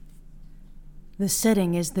The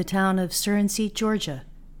setting is the town of Surrency, Georgia,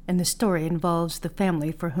 and the story involves the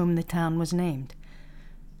family for whom the town was named.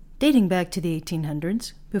 Dating back to the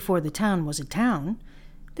 1800s, before the town was a town,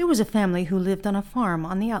 there was a family who lived on a farm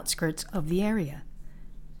on the outskirts of the area.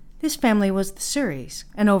 This family was the Surreys,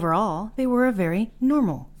 and overall, they were a very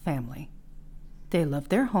normal family. They loved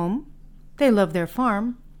their home, they loved their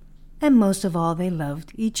farm, and most of all, they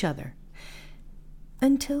loved each other.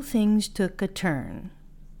 Until things took a turn.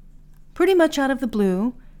 Pretty much out of the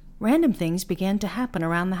blue, random things began to happen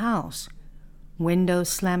around the house. Windows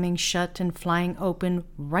slamming shut and flying open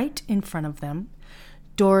right in front of them,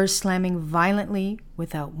 doors slamming violently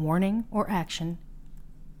without warning or action,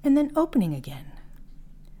 and then opening again.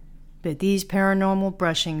 But these paranormal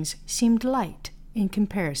brushings seemed light in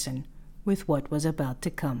comparison with what was about to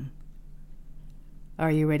come.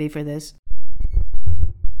 Are you ready for this?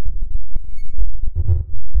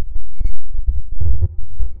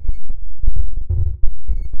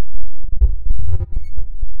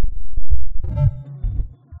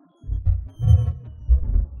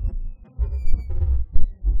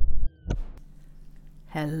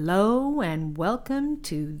 Hello and welcome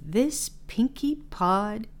to this Pinky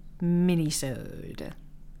Pod minisode.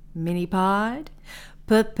 Mini Pod?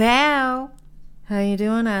 Pa-pow! How you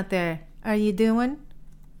doing out there? Are you doing?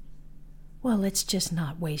 Well, let's just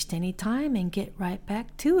not waste any time and get right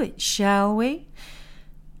back to it, shall we?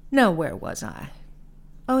 No, where was I?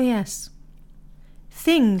 Oh, yes.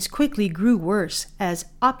 Things quickly grew worse as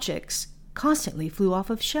objects constantly flew off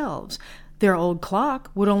of shelves. Their old clock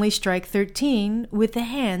would only strike 13 with the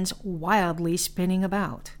hands wildly spinning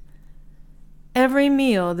about. Every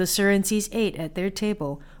meal the Surrencys ate at their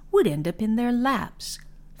table would end up in their laps,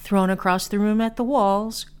 thrown across the room at the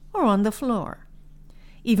walls or on the floor.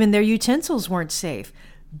 Even their utensils weren't safe,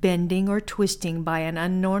 bending or twisting by an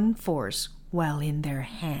unknown force while in their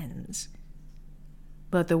hands.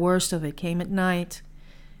 But the worst of it came at night,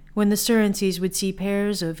 when the Surrencys would see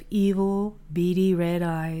pairs of evil, beady red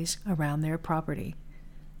eyes around their property,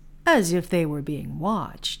 as if they were being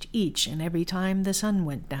watched each and every time the sun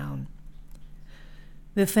went down.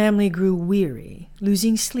 The family grew weary,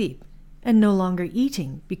 losing sleep, and no longer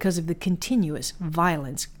eating because of the continuous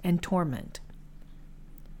violence and torment.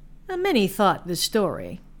 Now, many thought the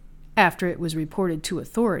story, after it was reported to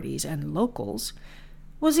authorities and locals,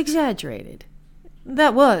 was exaggerated.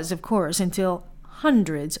 That was, of course, until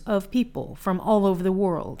hundreds of people from all over the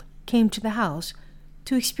world came to the house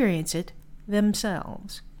to experience it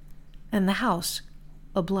themselves, and the house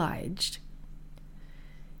obliged.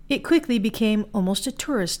 It quickly became almost a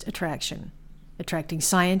tourist attraction, attracting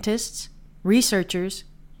scientists, researchers,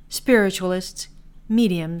 spiritualists,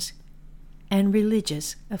 mediums, and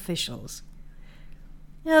religious officials.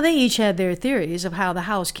 Now, they each had their theories of how the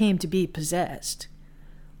house came to be possessed.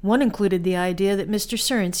 One included the idea that Mr.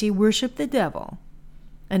 Surrency worshipped the devil.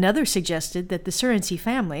 Another suggested that the Surrency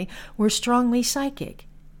family were strongly psychic,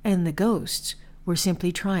 and the ghosts were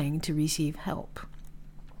simply trying to receive help.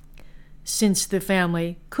 Since the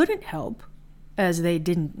family couldn't help, as they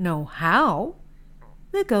didn't know how,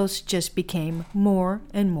 the ghosts just became more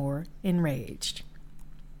and more enraged.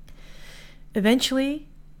 Eventually,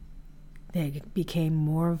 they became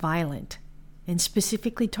more violent and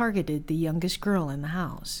specifically targeted the youngest girl in the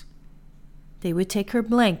house. They would take her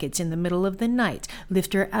blankets in the middle of the night,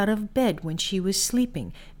 lift her out of bed when she was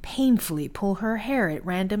sleeping, painfully pull her hair at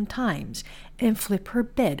random times, and flip her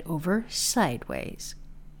bed over sideways.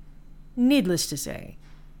 Needless to say,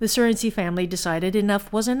 the Surrency family decided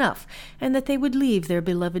enough was enough, and that they would leave their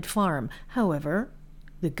beloved farm. However,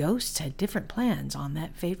 the ghosts had different plans on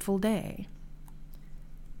that fateful day.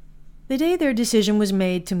 The day their decision was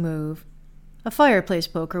made to move, a fireplace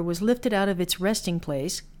poker was lifted out of its resting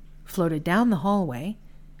place, floated down the hallway,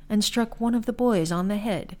 and struck one of the boys on the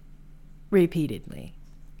head, repeatedly.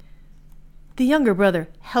 The younger brother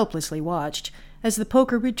helplessly watched as the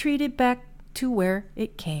poker retreated back to where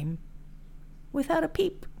it came, without a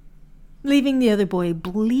peep, leaving the other boy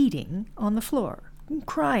bleeding on the floor,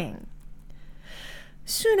 crying.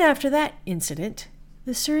 Soon after that incident,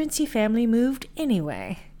 the Surrency family moved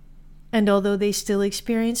anyway, and although they still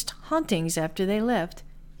experienced hauntings after they left,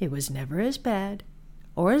 it was never as bad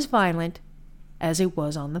or as violent as it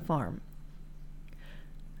was on the farm.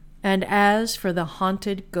 And as for the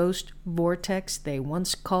haunted ghost vortex they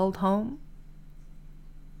once called home,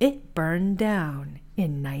 it burned down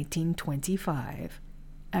in 1925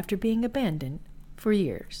 after being abandoned for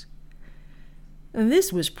years. And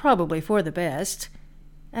this was probably for the best,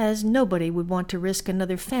 as nobody would want to risk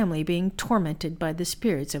another family being tormented by the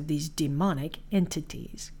spirits of these demonic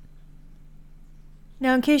entities.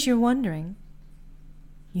 Now, in case you're wondering,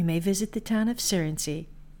 You may visit the town of Surrency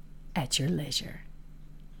at your leisure.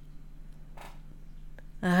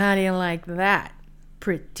 How do you like that?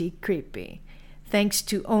 Pretty creepy. Thanks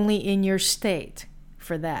to Only in Your State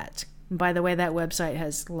for that. By the way, that website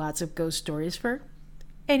has lots of ghost stories for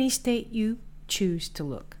any state you choose to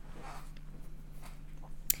look.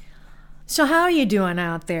 So how are you doing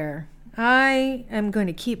out there? I am going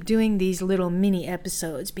to keep doing these little mini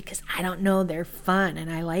episodes because I don't know, they're fun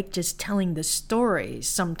and I like just telling the stories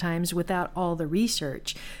sometimes without all the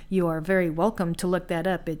research. You are very welcome to look that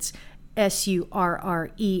up. It's Surrency,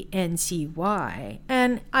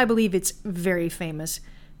 and I believe it's very famous.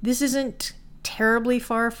 This isn't terribly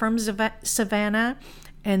far from Savannah,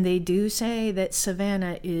 and they do say that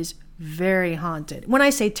Savannah is very haunted. When I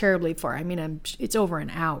say terribly far, I mean it's over an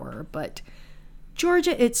hour, but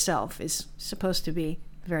Georgia itself is supposed to be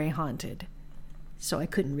very haunted, so I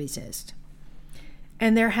couldn't resist.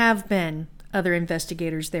 And there have been other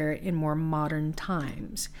investigators there in more modern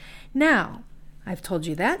times. Now, I've told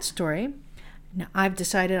you that story. Now, I've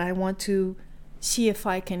decided I want to see if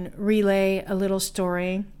I can relay a little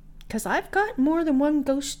story, because I've got more than one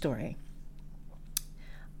ghost story.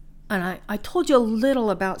 And I told you a little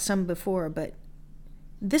about some before, but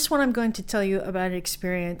this one I'm going to tell you about an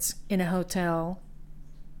experience in a hotel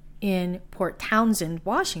in Port Townsend,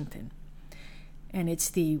 Washington. And it's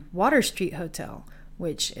the Water Street Hotel,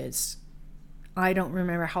 which is, I don't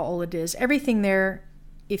remember how old it is. Everything there,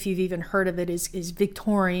 if you've even heard of it, is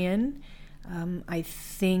Victorian. I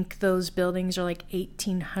think those buildings are like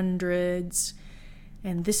 1800s.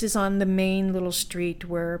 And this is on the main little street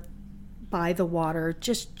where by the water,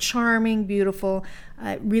 just charming, beautiful.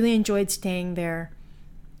 I really enjoyed staying there.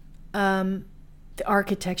 The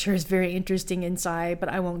architecture is very interesting inside, but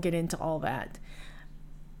I won't get into all that.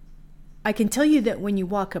 I can tell you that when you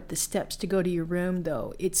walk up the steps to go to your room,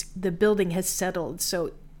 though, the building has settled,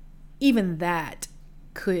 so even that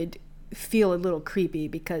could feel a little creepy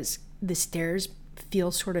because the stairs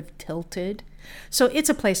feel sort of tilted. So it's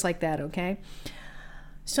a place like that, okay?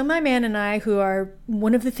 So my man and I,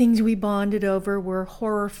 one of the things we bonded over were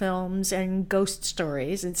horror films and ghost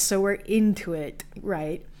stories, and so we're into it,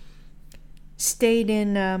 right? Stayed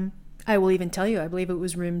in, I will even tell you, I believe it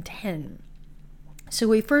was room 10. So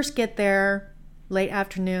we first get there late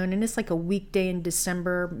afternoon, and it's like a weekday in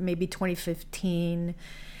December, maybe 2015.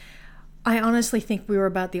 I honestly think we were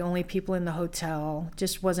about the only people in the hotel.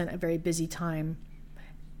 Just wasn't a very busy time.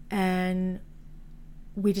 And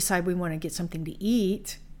we decided we want to get something to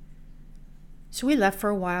eat. So we left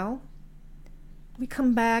for a while. We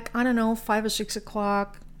come back, 5 or 6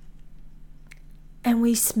 o'clock. And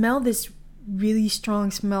we smell this really strong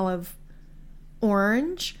smell of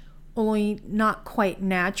orange, only not quite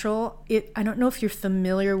natural. I don't know if you're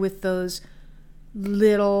familiar with those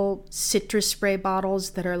little citrus spray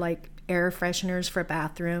bottles that are like air fresheners for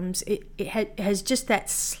bathrooms. It has just that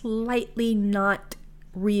slightly not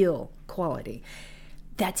real quality.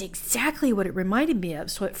 That's exactly what it reminded me of.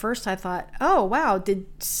 So at first I thought, oh wow, did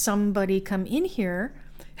somebody come in here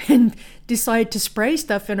and decide to spray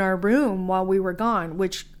stuff in our room while we were gone,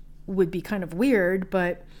 which would be kind of weird,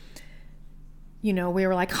 but we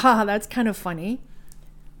were like, that's kind of funny.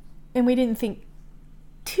 And we didn't think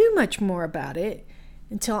too much more about it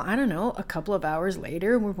until, a couple of hours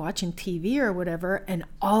later, we're watching TV or whatever, and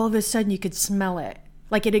all of a sudden you could smell it.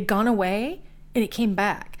 Like it had gone away and it came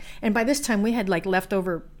back. And by this time we had like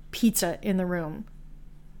leftover pizza in the room.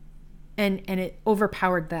 And it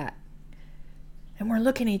overpowered that. And we're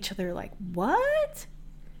looking at each other like, what?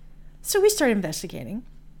 So we started investigating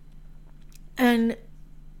and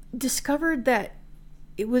discovered that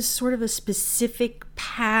it was sort of a specific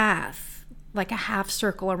path, like a half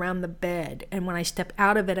circle around the bed. And when I stepped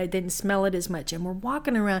out of it, I didn't smell it as much. And we're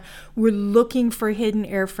walking around, we're looking for hidden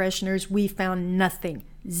air fresheners. We found nothing.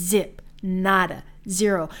 Zip. Nada.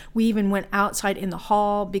 Zero. We even went outside in the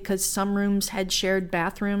hall because some rooms had shared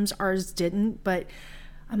bathrooms. Ours didn't. But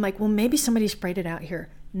I'm like, well, maybe somebody sprayed it out here.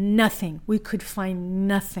 Nothing. We could find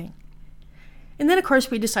nothing. And then, of course,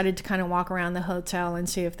 we decided to kind of walk around the hotel and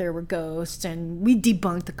see if there were ghosts. And we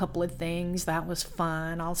debunked a couple of things. That was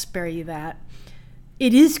fun. I'll spare you that.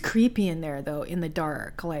 It is creepy in there, though, in the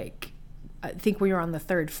dark. Like, I think we were on the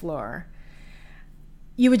 3rd floor.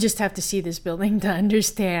 You would just have to see this building to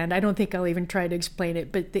understand. I don't think I'll even try to explain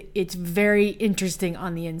it, but it's very interesting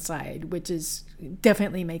on the inside, which is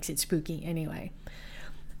definitely makes it spooky anyway.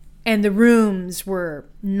 And the rooms were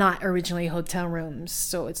not originally hotel rooms.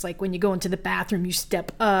 So it's like when you go into the bathroom, you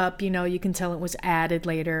step up, you can tell it was added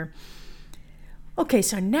later. Okay,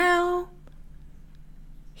 so now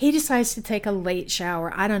he decides to take a late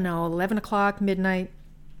shower. 11 o'clock, midnight.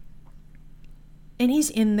 And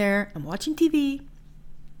he's in there. I'm watching TV.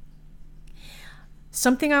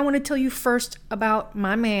 Something I want to tell you first about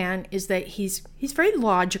my man is that he's very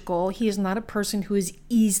logical. He is not a person who is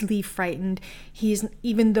easily frightened.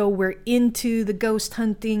 Even though we're into the ghost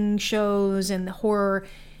hunting shows and the horror,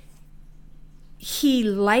 he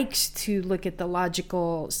likes to look at the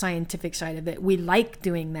logical, scientific side of it. We like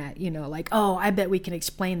doing that, like, oh, I bet we can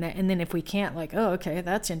explain that. And then if we can't, like, oh, okay,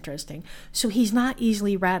 that's interesting. So he's not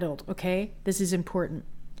easily rattled, okay? This is important.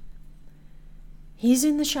 He's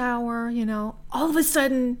in the shower, all of a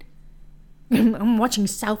sudden, I'm watching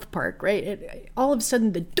South Park, right? All of a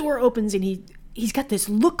sudden the door opens and he's got this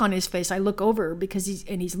look on his face. I look over because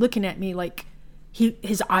he's looking at me like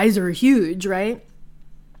his eyes are huge, right?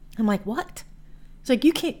 I'm like, what? It's like,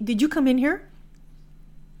 did you come in here?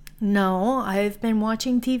 No, I've been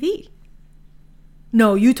watching TV.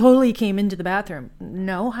 No, you totally came into the bathroom.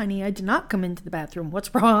 No, honey, I did not come into the bathroom.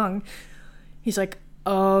 What's wrong? He's like,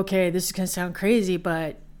 okay, this is going to sound crazy,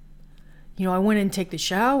 but, I went in to take the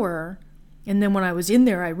shower, and then when I was in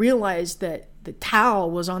there, I realized that the towel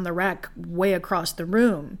was on the rack way across the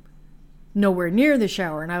room, nowhere near the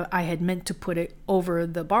shower, and I had meant to put it over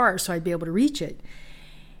the bar so I'd be able to reach it.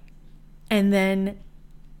 And then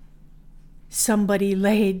somebody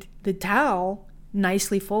laid the towel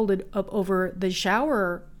nicely folded up over the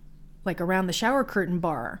shower, like around the shower curtain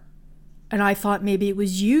bar, and I thought maybe it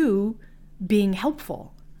was you being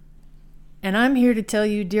helpful. And I'm here to tell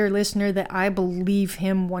you, dear listener, that I believe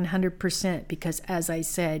him 100% because, as I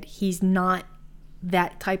said, he's not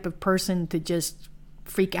that type of person to just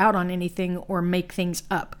freak out on anything or make things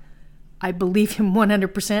up. I believe him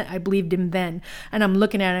 100%. I believed him then. And I'm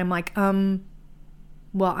looking at him like, well,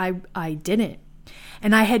 I didn't.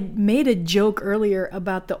 And I had made a joke earlier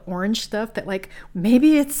about the orange stuff that, like,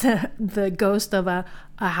 maybe it's the ghost of a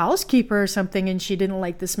housekeeper or something and she didn't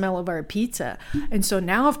like the smell of our pizza. And so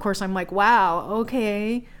now, of course, I'm like, wow,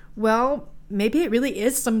 okay, well, maybe it really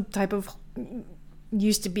is some type of,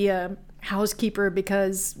 used to be a housekeeper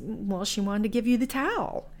because, well, she wanted to give you the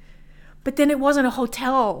towel. But then it wasn't a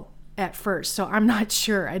hotel at first, so I'm not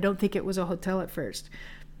sure. I don't think it was a hotel at first.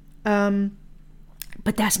 But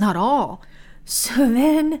that's not all. So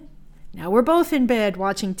then, now we're both in bed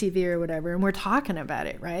watching TV or whatever, and we're talking about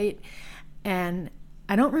it, right? And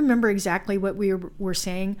I don't remember exactly what we were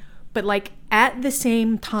saying, but like at the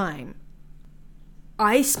same time,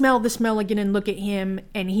 I smell the smell again and look at him,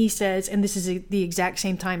 and he says, and this is the exact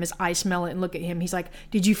same time as I smell it and look at him, he's like,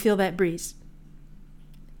 did you feel that breeze?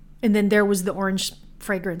 And then there was the orange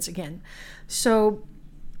fragrance again. So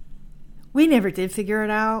we never did figure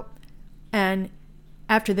it out. And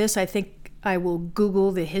after this, I think I will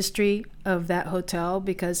Google the history of that hotel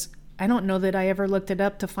because I don't know that I ever looked it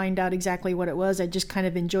up to find out exactly what it was. I just kind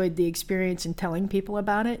of enjoyed the experience and telling people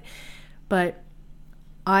about it. But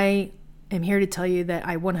I am here to tell you that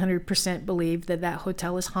I 100% believe that that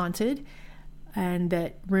hotel is haunted and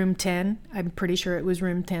that room 10, I'm pretty sure it was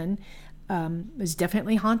room 10, is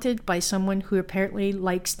definitely haunted by someone who apparently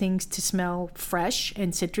likes things to smell fresh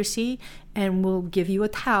and citrusy and will give you a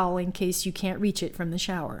towel in case you can't reach it from the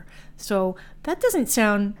shower. So that doesn't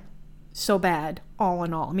sound so bad, all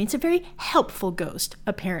in all. I mean, it's a very helpful ghost,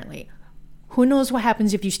 apparently. Who knows what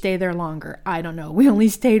happens if you stay there longer? I don't know. We only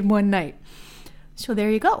stayed one night. So there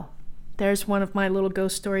you go. There's one of my little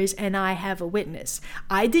ghost stories, and I have a witness.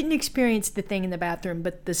 I didn't experience the thing in the bathroom,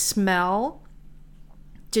 but the smell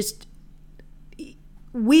just...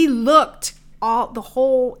 We looked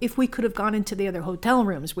if we could have gone into the other hotel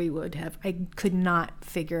rooms, we would have. I could not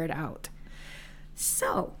figure it out.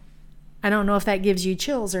 So, I don't know if that gives you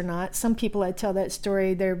chills or not. Some people I tell that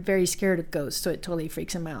story, they're very scared of ghosts, so it totally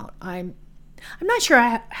freaks them out. I'm not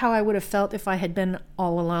sure how I would have felt if I had been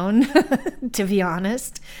all alone, to be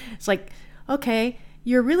honest. It's like, okay,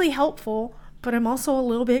 you're really helpful, but I'm also a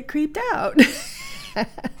little bit creeped out.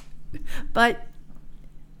 But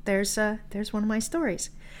there's one of my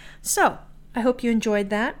stories. So I hope you enjoyed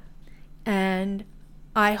that, and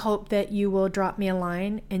I hope that you will drop me a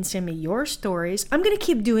line and send me your stories. I'm going to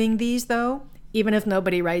keep doing these though, even if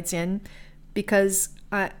nobody writes in, because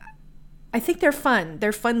I think they're fun.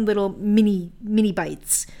 They're fun little mini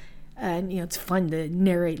bites, and it's fun to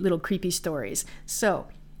narrate little creepy stories. So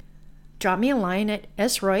drop me a line at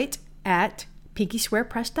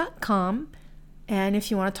sreut@pinkyswearpress.com. And if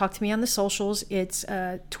you want to talk to me on the socials, it's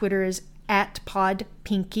Twitter is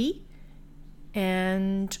 @podpinky.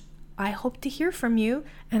 And I hope to hear from you,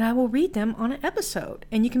 and I will read them on an episode.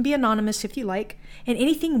 And you can be anonymous if you like. And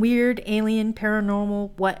anything weird, alien,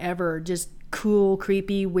 paranormal, whatever, just cool,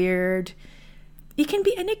 creepy, weird. It can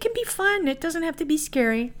be fun. It doesn't have to be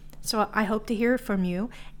scary. So I hope to hear from you.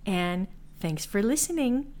 And Thanks for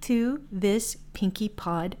listening to this Pinky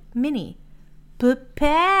Pod Mini.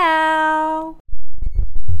 Pa-pow!